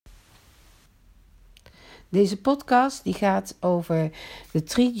Deze podcast die gaat over de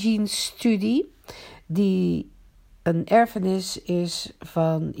Trigene-studie, die een erfenis is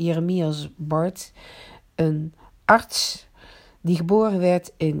van Jeremias Bart, een arts die geboren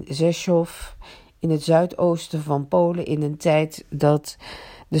werd in Rzeszów in het zuidoosten van Polen in een tijd dat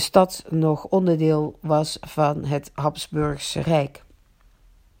de stad nog onderdeel was van het Habsburgse Rijk.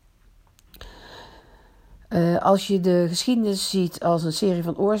 Als je de geschiedenis ziet als een serie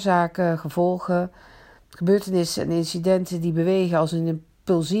van oorzaken, gevolgen, gebeurtenissen en incidenten die bewegen als een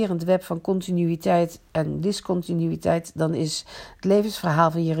pulserend web van continuïteit en discontinuïteit, dan is het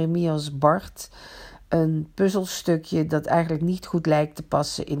levensverhaal van Jeremias Bart een puzzelstukje dat eigenlijk niet goed lijkt te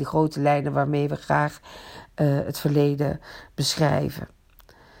passen in de grote lijnen waarmee we graag het verleden beschrijven.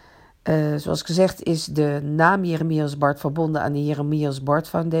 Zoals gezegd is de naam Jeremias Bart verbonden aan de Jeremias Bart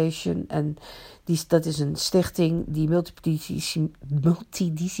Foundation. En dat is een stichting die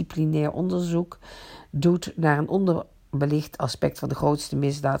multidisciplinair onderzoek doet naar een onderbelicht aspect van de grootste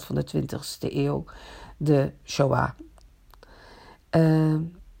misdaad van de 20e eeuw, de Shoah.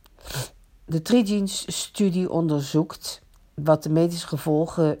 De Trigene-studie onderzoekt wat de medische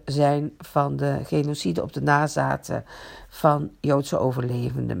gevolgen zijn van de genocide op de nazaten van Joodse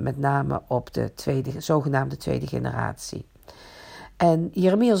overlevenden, met name op de zogenaamde tweede generatie. En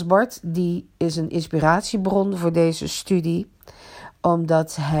Jeremias Bart die is een inspiratiebron voor deze studie,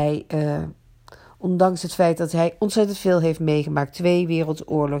 omdat hij, ondanks het feit dat hij ontzettend veel heeft meegemaakt, 2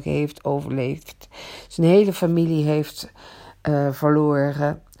 wereldoorlogen heeft overleefd, zijn hele familie heeft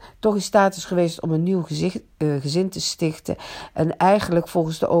verloren, toch in staat is geweest om een nieuw gezin te stichten en eigenlijk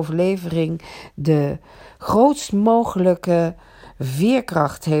volgens de overlevering de grootst mogelijke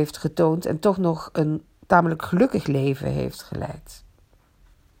veerkracht heeft getoond en toch nog een tamelijk gelukkig leven heeft geleid.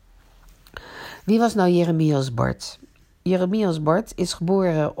 Wie was nou Jeremias Bart? Jeremias Bart is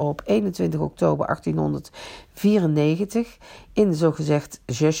geboren op 21 oktober 1894 in zogezegd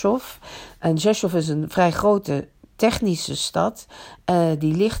Rzeszów. En Rzeszów is een vrij grote technische stad.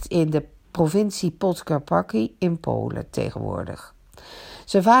 Die ligt in de provincie Podkarpacie in Polen tegenwoordig.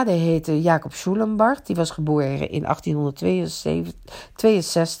 Zijn vader heette Jacob Szulem Bart. Die was geboren in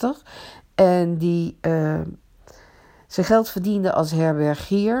 1862. En die zijn geld verdiende als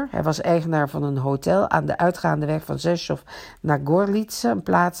herbergier. Hij was eigenaar van een hotel aan de uitgaande weg van Rzeszów naar Gorlice, een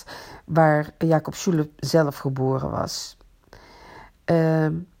plaats waar Jacob Szulem zelf geboren was.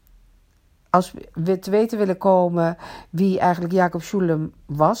 Als we te weten willen komen wie eigenlijk Jacob Szulem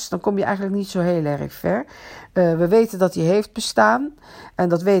was, dan kom je eigenlijk niet zo heel erg ver. We weten dat hij heeft bestaan en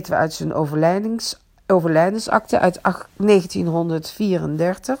dat weten we uit zijn overlijdensakte uit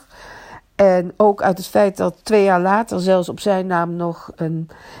 1934. En ook uit het feit dat 2 jaar later zelfs op zijn naam nog een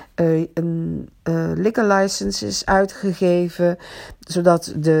liquor license is uitgegeven,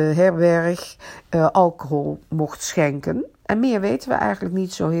 zodat de herberg alcohol mocht schenken. En meer weten we eigenlijk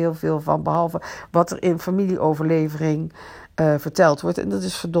niet zo heel veel van, behalve wat er in familieoverlevering verteld wordt. En dat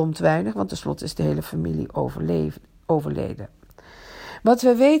is verdomd weinig, want tenslotte is de hele familie overleden.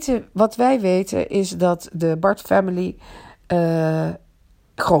 Wat wij weten is dat de Bart family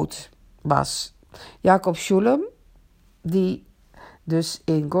groot was. Jacob Szulem, die dus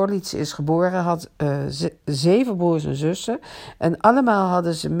in Gorlice is geboren, had 7 broers en zussen. En allemaal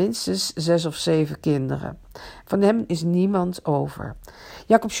hadden ze minstens 6 of 7 kinderen. Van hem is niemand over.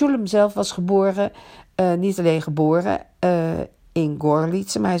 Jacob Szulem zelf was geboren, niet alleen geboren in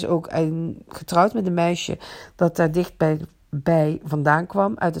Gorlice, maar hij is ook getrouwd met een meisje dat daar dichtbij vandaan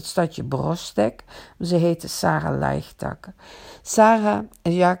kwam, uit het stadje Brostek. Ze heette Sarah Leichtak. Sarah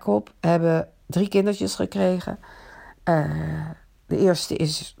en Jacob hebben 3 kindertjes gekregen. De eerste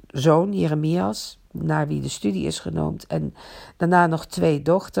is zoon Jeremias, naar wie de studie is genoemd. En daarna nog 2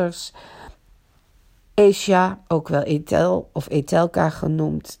 dochters. Esja, ook wel Ethel of Etelka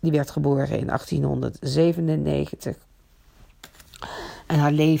genoemd, die werd geboren in 1897. En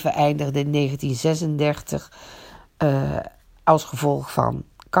haar leven eindigde in 1936 als gevolg van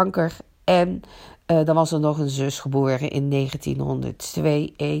kanker. En dan was er nog een zus geboren in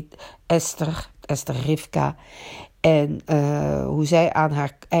 1902, Esther Rivka. En hoe zij aan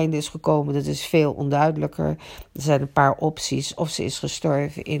haar einde is gekomen, dat is veel onduidelijker. Er zijn een paar opties. Of ze is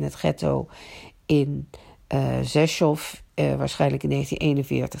gestorven in het ghetto in Rzeszów, waarschijnlijk in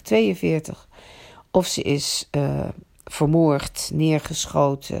 1941, 42. Of ze is vermoord,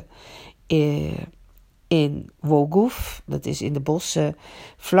 neergeschoten in Łogów, dat is in de bossen,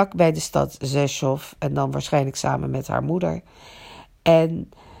 vlak bij de stad Rzeszów. En dan waarschijnlijk samen met haar moeder.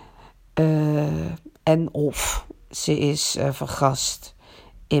 Of ze is vergast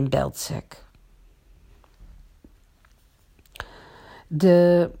in Belzec.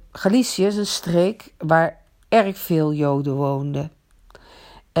 De Galicië is een streek waar erg veel Joden woonden.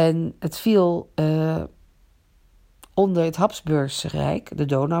 En het viel onder het Habsburgse Rijk, de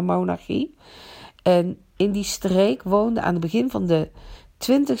Donaumonarchie. En in die streek woonden aan het begin van de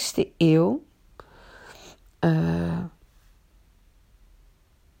 20e eeuw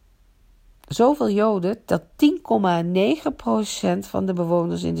zoveel Joden dat 10,9% van de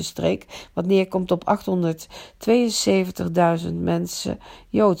bewoners in de streek, wat neerkomt op 872.000 mensen,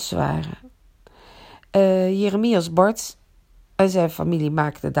 Joods waren. Jeremias Bart en zijn familie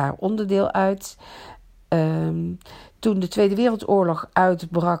maakten daar onderdeel uit. Toen de Tweede Wereldoorlog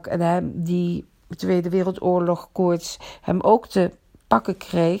uitbrak en die Tweede Wereldoorlog koorts hem ook te pakken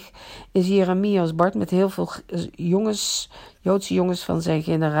kreeg, is Jeremias Bart met heel veel Joodse jongens van zijn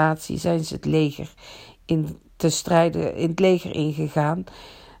generatie, zijn ze het leger in het leger ingegaan.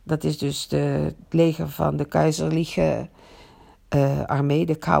 Dat is dus het leger van de keizerlijke armee,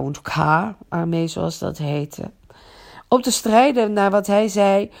 de K&K-armee zoals dat heette. Om te strijden, naar wat hij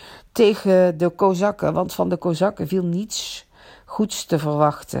zei, tegen de Kozakken. Want van de Kozakken viel niets goeds te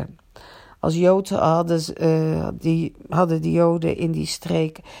verwachten. Als Jood hadden de Joden in die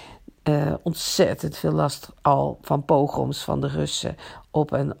streek ontzettend veel last al van pogroms van de Russen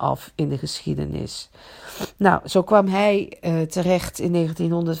op en af in de geschiedenis. Nou, zo kwam hij terecht in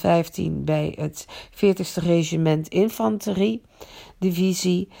 1915 bij het 40ste regiment Infanterie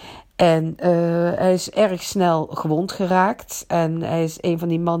Divisie. En hij is erg snel gewond geraakt. En hij is een van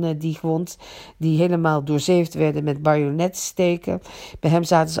die mannen die helemaal doorzeefd werden met bajonetsteken. Bij hem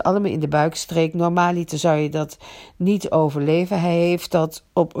zaten ze allemaal in de buikstreek. Normaaliter zou je dat niet overleven. Hij heeft dat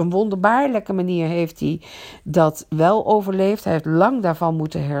op een wonderbaarlijke manier heeft hij dat wel overleefd. Hij heeft lang daarvan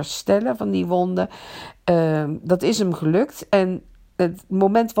moeten herstellen, van die wonden. Dat is hem gelukt. En het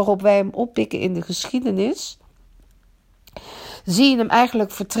moment waarop wij hem oppikken in de geschiedenis, zie je hem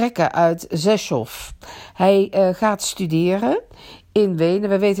eigenlijk vertrekken uit Rzeszów. Hij gaat studeren in Wenen.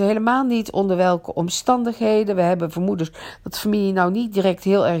 We weten helemaal niet onder welke omstandigheden. We hebben vermoedens dat de familie nou niet direct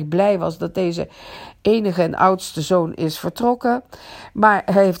heel erg blij was dat deze enige en oudste zoon is vertrokken. Maar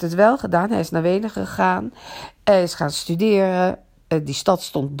hij heeft het wel gedaan. Hij is naar Wenen gegaan. Hij is gaan studeren. Die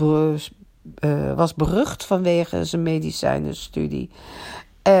stad was berucht vanwege zijn medicijnenstudie.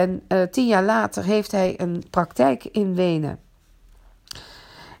 En 10 jaar later heeft hij een praktijk in Wenen.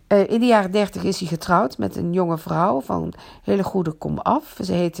 In de jaren 30 is hij getrouwd met een jonge vrouw van hele goede komaf.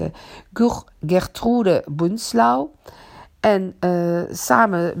 Ze heette Gertrude Bunzlau. En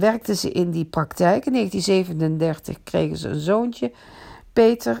samen werkten ze in die praktijk. In 1937 kregen ze een zoontje,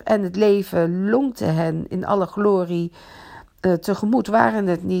 Peter. En het leven lonkte hen in alle glorie tegemoet. Waren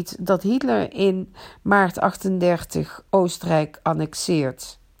het niet dat Hitler in maart 1938 Oostenrijk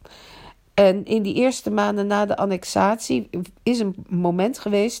annexeert. En in die eerste maanden na de annexatie is een moment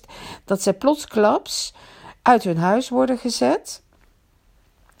geweest dat zij plotsklaps uit hun huis worden gezet.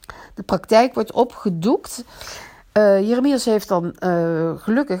 De praktijk wordt opgedoekt. Jeremias heeft dan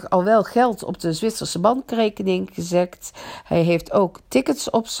gelukkig al wel geld op de Zwitserse bankrekening gezet. Hij heeft ook tickets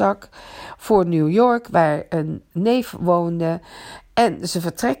op zak voor New York, waar een neef woonde. En ze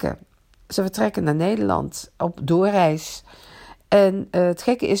vertrekken. Ze vertrekken naar Nederland op doorreis. En het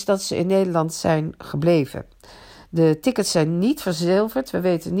gekke is dat ze in Nederland zijn gebleven. De tickets zijn niet verzilverd. We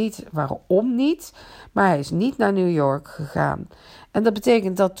weten niet waarom niet. Maar hij is niet naar New York gegaan. En dat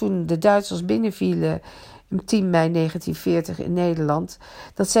betekent dat toen de Duitsers binnenvielen op 10 mei 1940 in Nederland,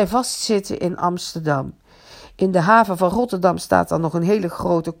 dat zij vastzitten in Amsterdam. In de haven van Rotterdam staat dan nog een hele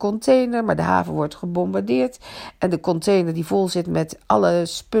grote container, maar de haven wordt gebombardeerd. En de container die vol zit met alle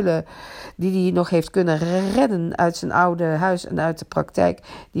spullen die hij nog heeft kunnen redden uit zijn oude huis en uit de praktijk,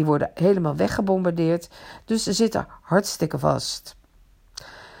 die worden helemaal weggebombardeerd. Dus ze zitten hartstikke vast.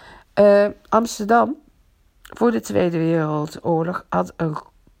 Amsterdam, voor de Tweede Wereldoorlog, had een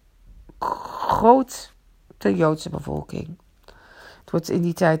grote Joodse bevolking. In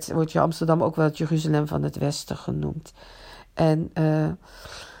die tijd wordt Amsterdam ook wel het Jeruzalem van het Westen genoemd. En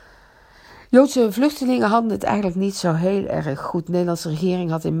Joodse vluchtelingen hadden het eigenlijk niet zo heel erg goed. De Nederlandse regering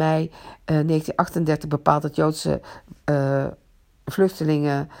had in mei 1938 bepaald dat Joodse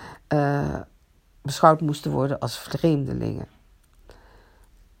vluchtelingen beschouwd moesten worden als vreemdelingen.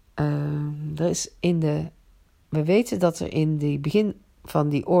 We weten dat er in het begin van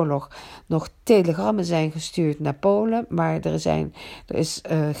die oorlog nog telegrammen zijn gestuurd naar Polen, maar er is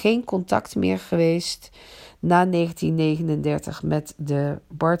geen contact meer geweest na 1939 met de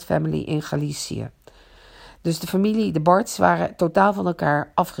Bart family in Galicië. Dus de familie, de Barts, waren totaal van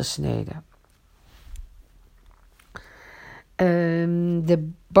elkaar afgesneden. De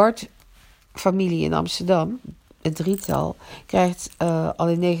Bart familie in Amsterdam, het drietal, krijgt al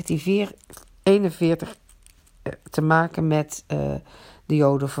in 1941 te maken met de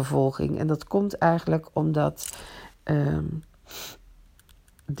Jodenvervolging. En dat komt eigenlijk omdat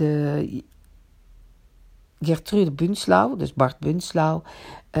de Gertrude Bunzlau, dus Bart Bunzlau,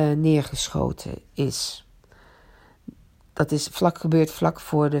 neergeschoten is. Dat is gebeurd vlak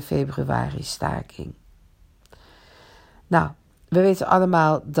voor de februari-staking. Nou, we weten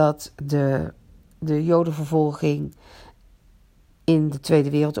allemaal dat de Jodenvervolging in de Tweede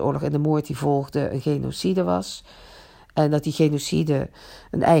Wereldoorlog en de moord die volgde een genocide was. En dat die genocide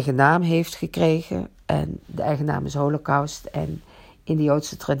een eigen naam heeft gekregen. En de eigen naam is Holocaust. En in de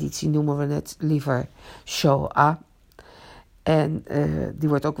Joodse traditie noemen we het liever Shoah. En die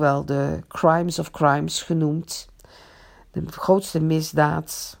wordt ook wel de Crimes of Crimes genoemd. De grootste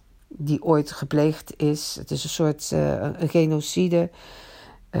misdaad die ooit gepleegd is. Het is een soort een genocide,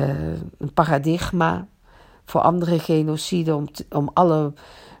 een paradigma voor andere genocide om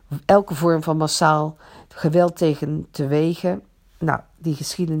elke vorm van massaal geweld tegen te wegen. Nou, die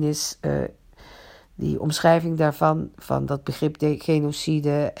geschiedenis, die omschrijving daarvan, van dat begrip de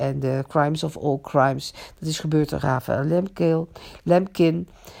genocide en de crimes of all crimes, dat is gebeurd door Raphael Lemkin.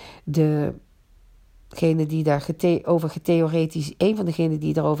 Degene die daarover getheoretiseerd, een van degenen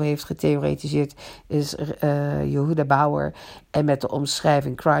die daarover heeft getheoretiseerd, is Yehuda Bauer. En met de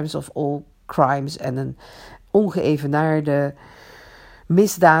omschrijving crimes of all crimes en een ongeëvenaarde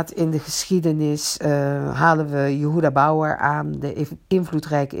misdaad in de geschiedenis halen we Yehuda Bauer aan, de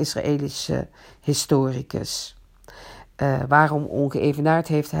invloedrijke Israëlische historicus. Waarom ongeëvenaard,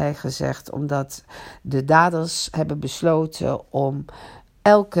 heeft hij gezegd? Omdat de daders hebben besloten om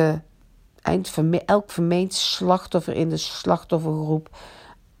elk vermeend slachtoffer in de slachtoffergroep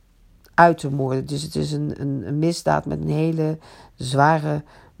uit te moorden. Dus het is een misdaad met een hele zware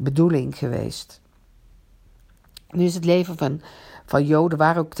bedoeling geweest. Nu is het leven van Joden,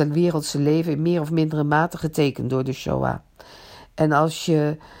 waar ook ten wereldse leven, in meer of mindere mate getekend door de Shoah. En als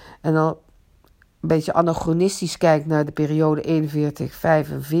je al een beetje anachronistisch kijkt naar de periode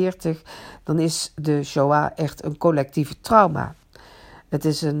 41-45, dan is de Shoah echt een collectieve trauma. Het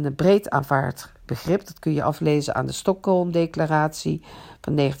is een breed aanvaard begrip. Dat kun je aflezen aan de Stockholm-declaratie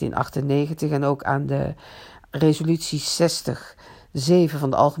van 1998 en ook aan de resolutie 60-7 van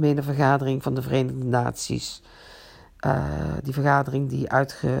de Algemene Vergadering van de Verenigde Naties. Die vergadering die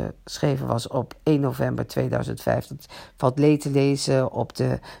uitgeschreven was op 1 november 2005. Dat valt te lezen op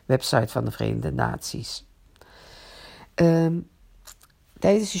de website van de Verenigde Naties.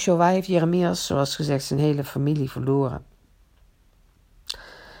 Tijdens de Shoah heeft Jeremias, zoals gezegd, zijn hele familie verloren.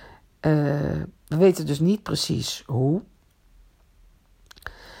 We weten dus niet precies hoe.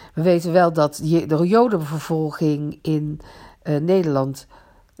 We weten wel dat de Jodenvervolging in Nederland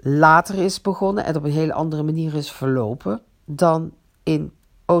later is begonnen en op een hele andere manier is verlopen dan in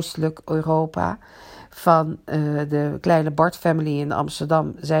Oostelijk Europa. Van de kleine Bart-family in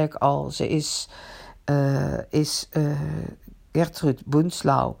Amsterdam, zei ik al, ze is Gertrude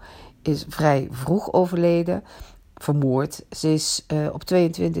Bunzlau is vrij vroeg overleden, vermoord. Ze is op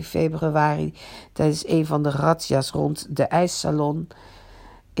 22 februari tijdens een van de razzia's rond de ijssalon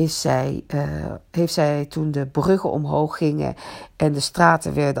heeft zij toen de bruggen omhoog gingen en de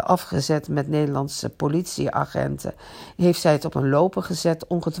straten werden afgezet met Nederlandse politieagenten, heeft zij het op een loper gezet,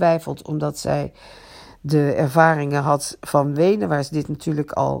 ongetwijfeld omdat zij de ervaringen had van Wenen, waar ze dit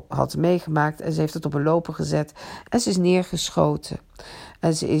natuurlijk al had meegemaakt. En ze heeft het op een loper gezet en ze is neergeschoten.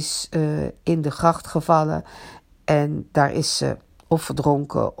 En ze is in de gracht gevallen en daar is ze of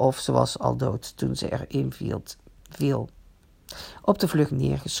verdronken of ze was al dood toen ze erin viel. Op de vlucht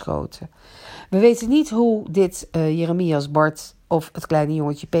neergeschoten. We weten niet hoe dit Jeremias Bart of het kleine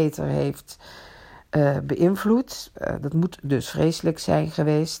jongetje Peter heeft beïnvloed. Dat moet dus vreselijk zijn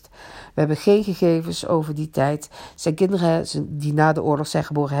geweest. We hebben geen gegevens over die tijd. Zijn kinderen die na de oorlog zijn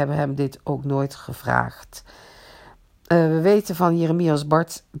geboren hebben hem dit ook nooit gevraagd. We weten van Jeremias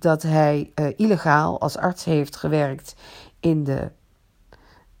Bart dat hij illegaal als arts heeft gewerkt in de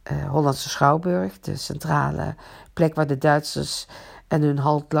Hollandse Schouwburg, de centrale plek waar de Duitsers en hun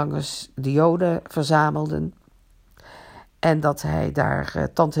handlangers de Joden verzamelden. En dat hij daar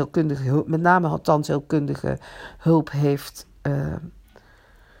tandheelkundige hulp, met name tandheelkundige hulp heeft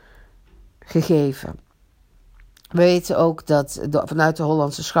gegeven. We weten ook dat vanuit de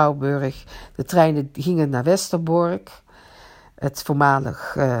Hollandse Schouwburg de treinen gingen naar Westerbork, het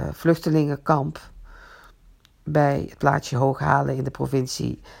voormalig vluchtelingenkamp bij het plaatsje Hooghalen in de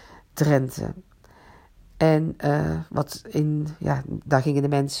provincie Drenthe. En daar gingen de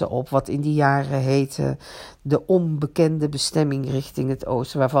mensen op wat in die jaren heette de onbekende bestemming richting het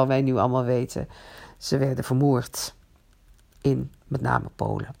oosten, waarvan wij nu allemaal weten, ze werden vermoord in met name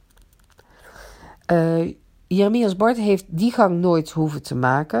Polen. Jeremias Bart heeft die gang nooit hoeven te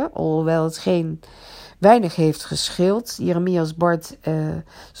maken, alhoewel het weinig heeft gescheeld. Jeremias Bart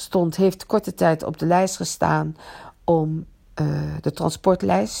heeft korte tijd op de lijst gestaan om de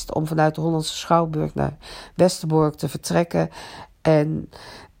transportlijst, om vanuit de Hollandse Schouwburg naar Westerbork te vertrekken. En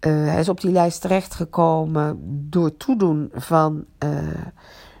hij is op die lijst terechtgekomen door toedoen van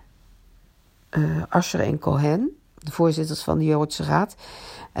Ascher en Cohen, de voorzitters van de Joodse Raad.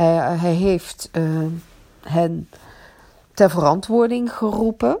 Hij heeft hen ter verantwoording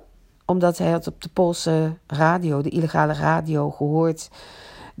geroepen, omdat hij had op de Poolse radio, de illegale radio, gehoord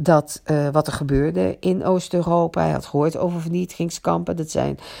wat er gebeurde in Oost-Europa. Hij had gehoord over vernietigingskampen.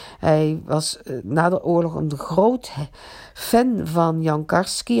 Hij was na de oorlog een groot fan van Jan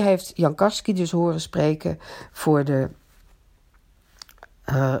Karski. Hij heeft Jan Karski dus horen spreken voor de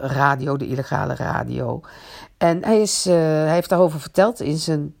radio, de illegale radio. En hij heeft daarover verteld in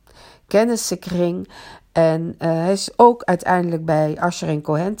zijn kennissenkring. En hij is ook uiteindelijk bij Ascher en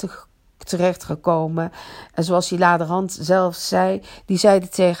Cohen terechtgekomen. En zoals hij laterhand zelf zei, die zeiden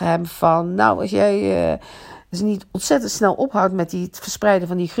tegen hem van, nou, als jij niet ontzettend snel ophoudt met het verspreiden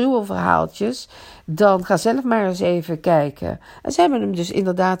van die gruwelverhaaltjes, dan ga zelf maar eens even kijken. En ze hebben hem dus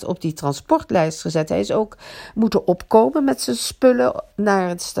inderdaad op die transportlijst gezet. Hij is ook moeten opkomen met zijn spullen naar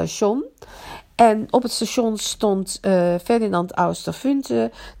het station. En op het station stond Ferdinand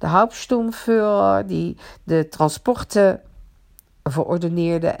Austerfunte, de Hauptsturmführer, die de transporten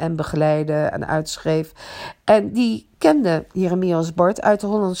verordeneerde en begeleidde en uitschreef. En die kende Jeremias Bart uit de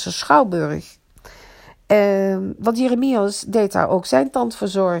Hollandse Schouwburg. Want Jeremias deed daar ook zijn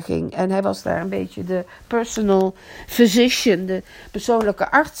tandverzorging. En hij was daar een beetje de personal physician, de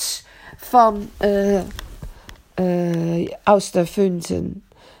persoonlijke arts van Austerfunten.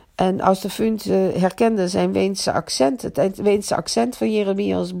 En Austerfunte herkende zijn Weense accent, het Weense accent van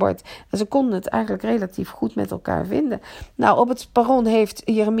Jeremias Bart. En ze konden het eigenlijk relatief goed met elkaar vinden. Nou, op het perron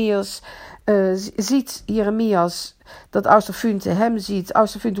ziet Jeremias dat Austerfunte hem ziet.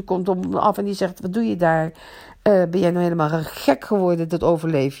 Austerfunte komt op hem af en die zegt, wat doe je daar? Ben jij nou helemaal gek geworden? Dat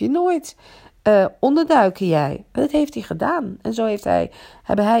overleef je nooit. Onderduiken jij? En dat heeft hij gedaan. En zo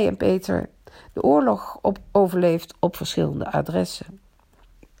hebben hij en Peter de oorlog overleefd op verschillende adressen.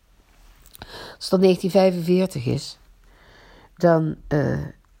 Als dat 1945 is, dan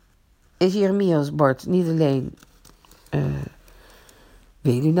is Jeremias Bart niet alleen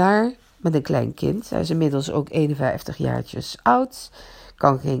weduwnaar met een klein kind. Hij is inmiddels ook 51 jaartjes oud,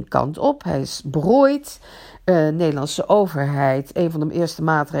 kan geen kant op, hij is berooid. Nederlandse overheid, een van de eerste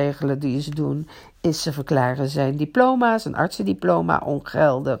maatregelen die ze doen, is ze verklaren zijn diploma, zijn artsendiploma,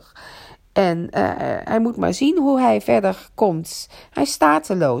 ongeldig. En hij moet maar zien hoe hij verder komt. Hij is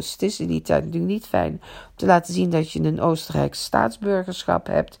stateloos. Het is in die tijd natuurlijk niet fijn om te laten zien dat je een Oostenrijks staatsburgerschap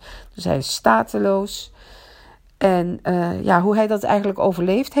hebt. Dus hij is stateloos. En hoe hij dat eigenlijk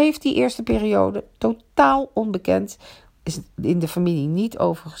overleefd heeft, die eerste periode, totaal onbekend, is in de familie niet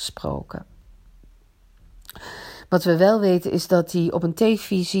over gesproken. Wat we wel weten is dat hij op een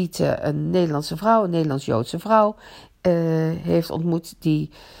theevisite een Nederlandse vrouw, een Nederlands-Joodse vrouw, heeft ontmoet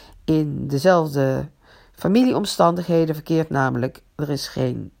die in dezelfde familieomstandigheden verkeert, namelijk er is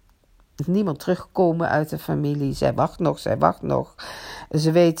niemand teruggekomen uit de familie. Zij wacht nog.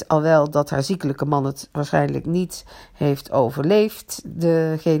 Ze weet al wel dat haar ziekelijke man het waarschijnlijk niet heeft overleefd,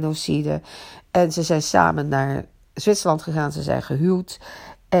 de genocide. En ze zijn samen naar Zwitserland gegaan, ze zijn gehuwd.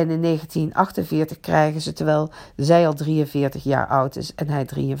 En in 1948 krijgen ze, terwijl zij al 43 jaar oud is en hij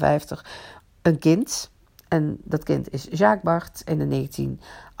 53, een kind. En dat kind is Jacques Bart. En in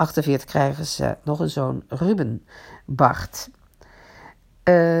 1948 krijgen ze nog een zoon, Ruben Bart.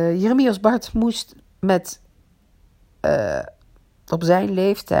 Jeremias Bart moest op zijn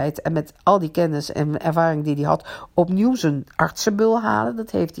leeftijd en met al die kennis en ervaring die hij had, opnieuw zijn artsenbul halen.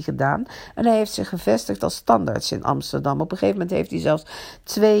 Dat heeft hij gedaan. En hij heeft zich gevestigd als standaards in Amsterdam. Op een gegeven moment heeft hij zelfs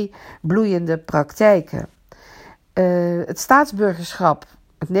 2 bloeiende praktijken. Het staatsburgerschap,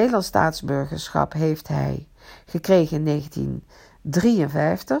 het Nederlands staatsburgerschap, heeft hij gekregen in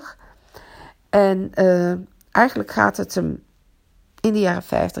 1953. En eigenlijk gaat het hem in de jaren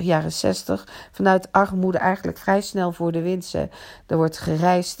 50, jaren 60 vanuit armoede eigenlijk vrij snel voor de wind. Er wordt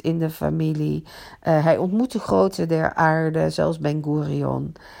gereisd in de familie. Hij ontmoet de grote der aarde, zelfs Ben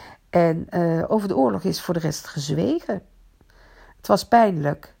Gurion. En over de oorlog is voor de rest gezwegen. Het was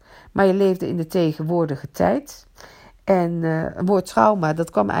pijnlijk, maar je leefde in de tegenwoordige tijd. En een woord trauma, dat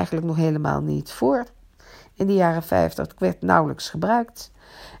kwam eigenlijk nog helemaal niet voor. In de jaren 50, het werd nauwelijks gebruikt.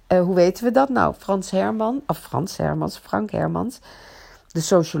 Hoe weten we dat? Nou, Frank Hermans, de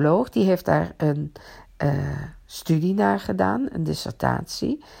socioloog, die heeft daar een studie naar gedaan, een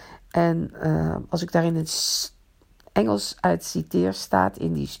dissertatie. En als ik daar in het Engels uit citeer, staat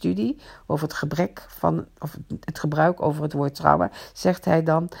in die studie over het gebruik over het woord trauma, zegt hij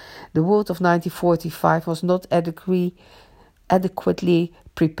dan: The world of 1945 was not adequately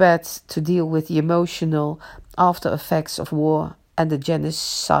prepared to deal with the emotional after effects of war and the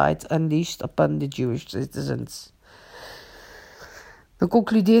genocide unleashed upon the Jewish citizens. Dan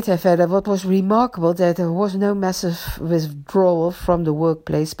concludeert hij verder: What was remarkable that there was no massive withdrawal from the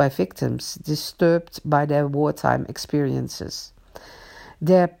workplace by victims disturbed by their wartime experiences.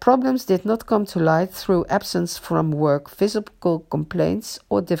 Their problems did not come to light through absence from work, physical complaints,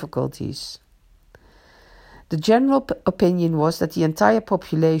 or difficulties. The general opinion was that the entire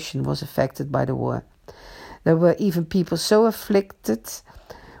population was affected by the war. There were even people so afflicted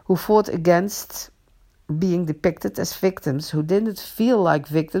who fought against being depicted as victims, who didn't feel like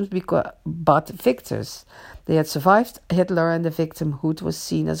victims but victors. They had survived Hitler and the victimhood was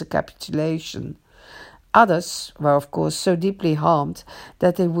seen as a capitulation. Others were of course so deeply harmed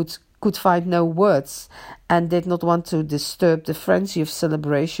that they could find no words and did not want to disturb the frenzy of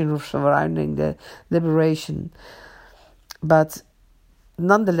celebration surrounding the liberation, but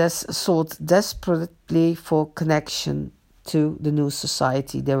nonetheless sought desperately for connection to the new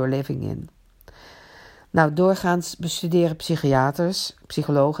society they were living in. Nou, doorgaans bestuderen psychiaters,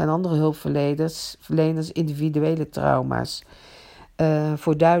 psychologen en andere hulpverleners individuele trauma's.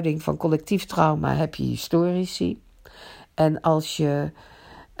 Voor duiding van collectief trauma heb je historici. En als je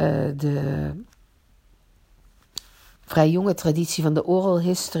de vrij jonge traditie van de oral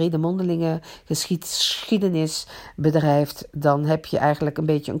history, de mondelinge geschiedenis bedrijft, dan heb je eigenlijk een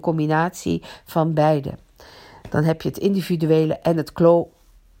beetje een combinatie van beide. Dan heb je het individuele en het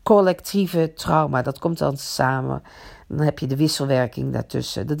collectieve trauma. Dat komt dan samen. Dan heb je de wisselwerking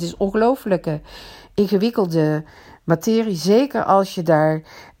daartussen. Dat is ongelooflijke ingewikkelde materie. Zeker als je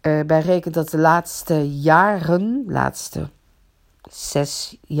daarbij rekent dat de laatste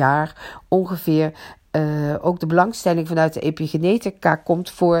 6 jaar ongeveer, ook de belangstelling vanuit de epigenetica komt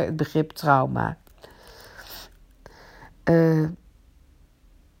voor het begrip trauma.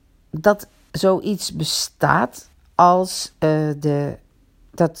 Dat zoiets bestaat als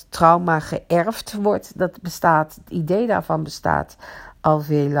dat trauma geërfd wordt, het idee daarvan bestaat al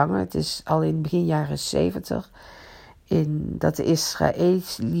veel langer. Het is al in begin jaren 70 dat de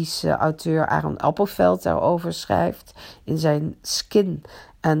Israëlische auteur Aaron Appelfeld daarover schrijft in zijn Skin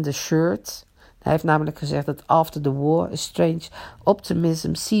and the Shirt. Hij heeft namelijk gezegd dat after the war a strange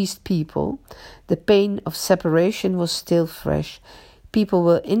optimism seized people. The pain of separation was still fresh. People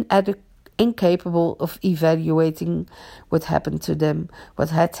were incapable of evaluating what happened to them, what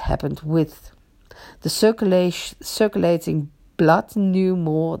had happened with. The circulating blood knew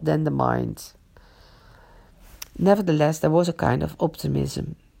more than the mind. Nevertheless, there was a kind of optimism.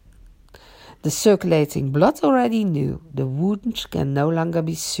 The circulating blood already knew the wound can no longer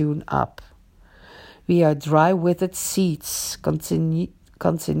be sewn up. We are dry-withered seeds.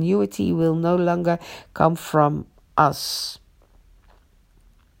 Continuity will no longer come from us.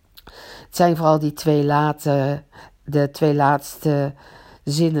 Het zijn vooral de twee laatste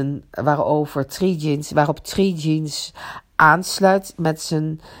zinnen waarop Trijeans aansluit met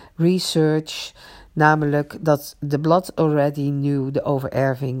zijn research, namelijk dat the blood already knew, de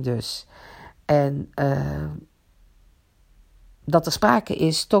overerving dus. En dat er sprake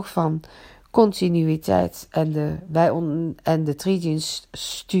is toch van continuïteit en de Trijeans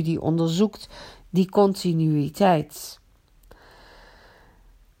studie onderzoekt die continuïteit.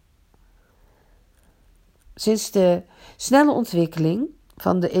 Sinds de snelle ontwikkeling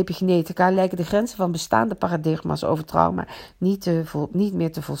van de epigenetica lijken de grenzen van bestaande paradigma's over trauma niet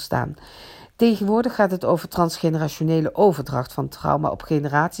meer te volstaan. Tegenwoordig gaat het over transgenerationele overdracht van trauma op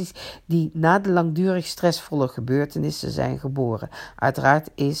generaties die na de langdurig stressvolle gebeurtenissen zijn geboren. Uiteraard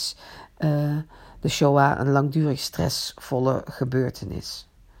is de Shoah een langdurig stressvolle gebeurtenis.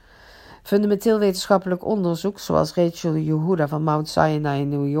 Fundamenteel wetenschappelijk onderzoek, zoals Rachel Yehuda van Mount Sinai in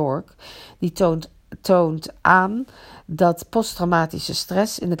New York, die toont aan dat posttraumatische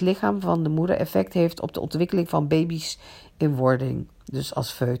stress in het lichaam van de moeder effect heeft op de ontwikkeling van baby's in wording, dus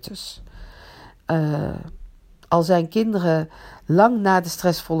als foetus. Al zijn kinderen lang na de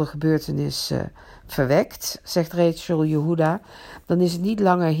stressvolle gebeurtenis verwekt, zegt Rachel Yehuda, dan is het niet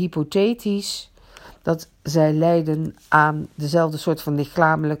langer hypothetisch dat zij lijden aan dezelfde soort van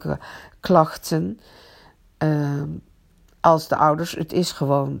lichamelijke klachten als de ouders. Het is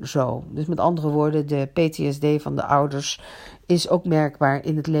gewoon zo. Dus met andere woorden, de PTSD van de ouders is ook merkbaar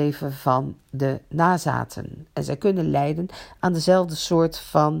in het leven van de nazaten. En zij kunnen lijden aan dezelfde soort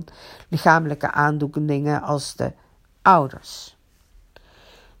van lichamelijke aandoeningen als de ouders.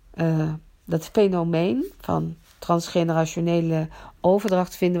 dat fenomeen van transgenerationele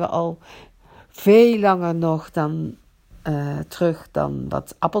overdracht vinden we al veel langer nog terug dan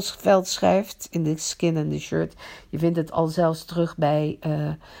wat Appelsveld schrijft in The Skin and the Shirt. Je vindt het al zelfs terug bij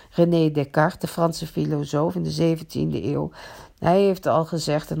René Descartes, de Franse filosoof in de 17e eeuw. Hij heeft al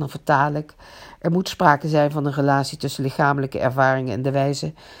gezegd, en dan vertaal ik: er moet sprake zijn van een relatie tussen lichamelijke ervaringen en de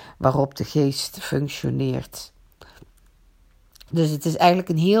wijze waarop de geest functioneert. Dus het is eigenlijk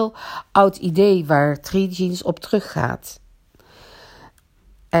een heel oud idee waar Three Genes op teruggaat.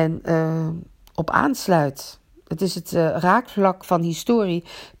 En op aansluit. Het is het raakvlak van historie,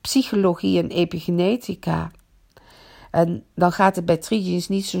 psychologie en epigenetica. En dan gaat het bij Three Genes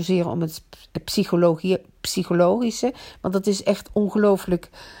niet zozeer om het psychologische, want dat is echt ongelooflijk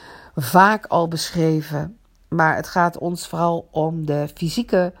vaak al beschreven. Maar het gaat ons vooral om de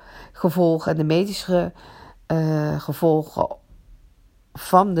fysieke gevolgen en de medische gevolgen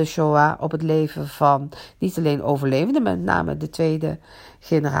van de Shoah op het leven van niet alleen overlevenden, maar met name de tweede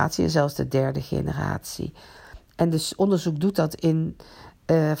generatie en zelfs de derde generatie. En dus onderzoek doet dat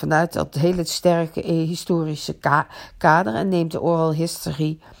vanuit dat hele sterke historische kader en neemt de oral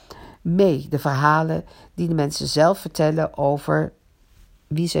history mee. De verhalen die de mensen zelf vertellen over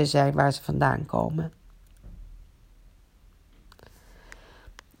wie zij zijn, waar ze vandaan komen.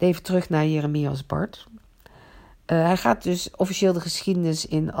 Even terug naar Jeremias Bart. Hij gaat dus officieel de geschiedenis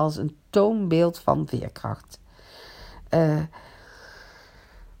in als een toonbeeld van veerkracht.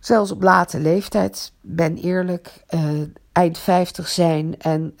 Zelfs op late leeftijd, ben eerlijk, eind 50 zijn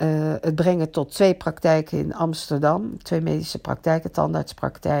en het brengen tot 2 praktijken in Amsterdam, 2 medische praktijken,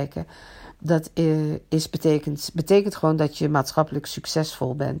 tandartspraktijken. Dat betekent gewoon dat je maatschappelijk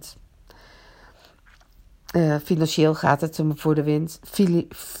succesvol bent. Financieel gaat het hem voor de winst.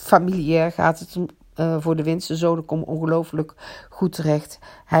 Familiair gaat het hem voor de winst. De zonen komen ongelooflijk goed terecht.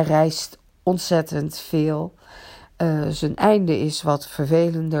 Hij reist ontzettend veel. Zijn einde is wat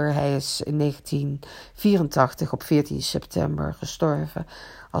vervelender. Hij is in 1984 op 14 september gestorven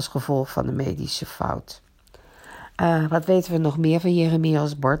als gevolg van een medische fout. Wat weten we nog meer van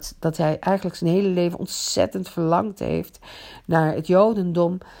Jeremias Bart? Dat hij eigenlijk zijn hele leven ontzettend verlangd heeft naar het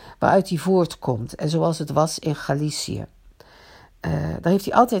jodendom waaruit hij voortkomt. En zoals het was in Galicië. Daar heeft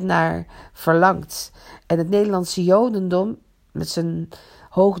hij altijd naar verlangd. En het Nederlandse jodendom met zijn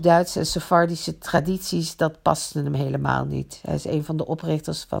Hoogduitse en Sephardische tradities, dat paste hem helemaal niet. Hij is een van de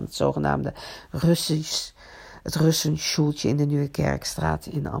oprichters van het zogenaamde het Russenschultje in de Nieuwe Kerkstraat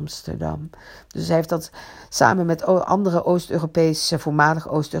in Amsterdam. Dus hij heeft dat samen met andere voormalig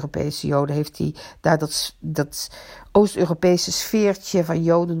Oost-Europese Joden, heeft hij daar dat Oost-Europese sfeertje van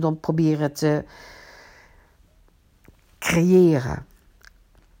Jodendom proberen te creëren.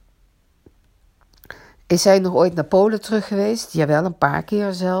 Is hij nog ooit naar Polen terug geweest? Jawel, een paar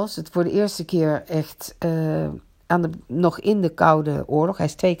keer zelfs. Het voor de eerste keer echt nog in de Koude Oorlog. Hij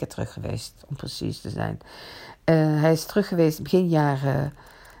is 2 keer terug geweest, om precies te zijn. Hij is terug geweest begin jaren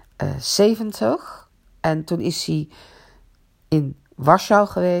 70. En toen is hij in Warschau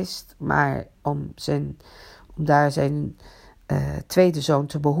geweest. Maar om daar zijn tweede zoon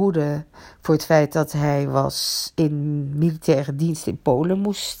te behoeden voor het feit dat hij was in militaire dienst in Polen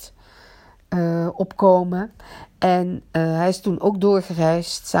moest opkomen. En hij is toen ook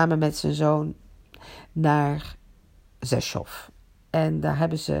doorgereisd samen met zijn zoon naar Rzeszów. En daar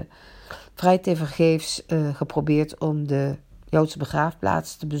hebben ze vrij tevergeefs geprobeerd om de Joodse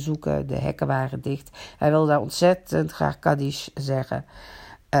begraafplaats te bezoeken. De hekken waren dicht. Hij wilde daar ontzettend graag Kaddish zeggen.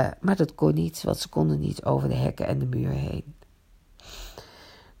 Maar dat kon niet, want ze konden niet over de hekken en de muur heen.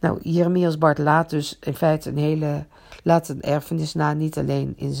 Nou, Jeremias Bart laat dus in feite een erfenis na, niet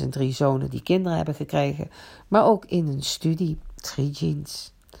alleen in zijn 3 zonen die kinderen hebben gekregen, maar ook in een studie, Three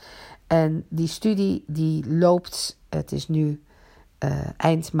Genes. En die studie die loopt, het is nu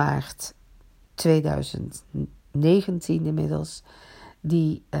eind maart 2019 inmiddels,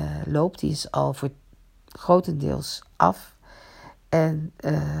 die is al voor grotendeels af. En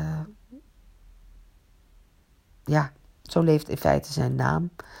zo leeft in feite zijn naam,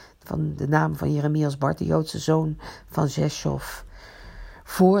 van de naam van Jeremias Bart, de Joodse zoon van Rzeszów,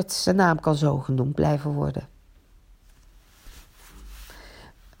 voort. Zijn naam kan zo genoemd blijven worden.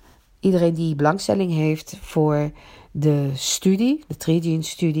 Iedereen die belangstelling heeft voor de studie, de Three Genes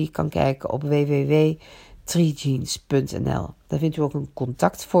studie, kan kijken op www.threegenes.nl. Daar vindt u ook een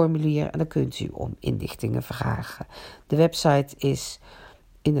contactformulier en dan kunt u om inlichtingen vragen. De website is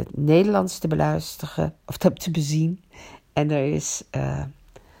in het Nederlands te beluisteren of te bezien. En er is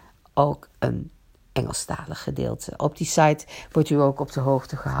ook een Engelstalig gedeelte. Op die site wordt u ook op de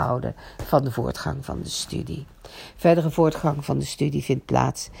hoogte gehouden van de voortgang van de studie. Verdere voortgang van de studie vindt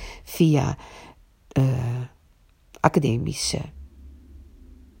plaats via academische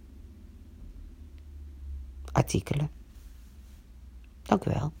artikelen. Dank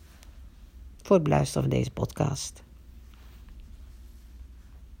u wel voor het beluisteren van deze podcast.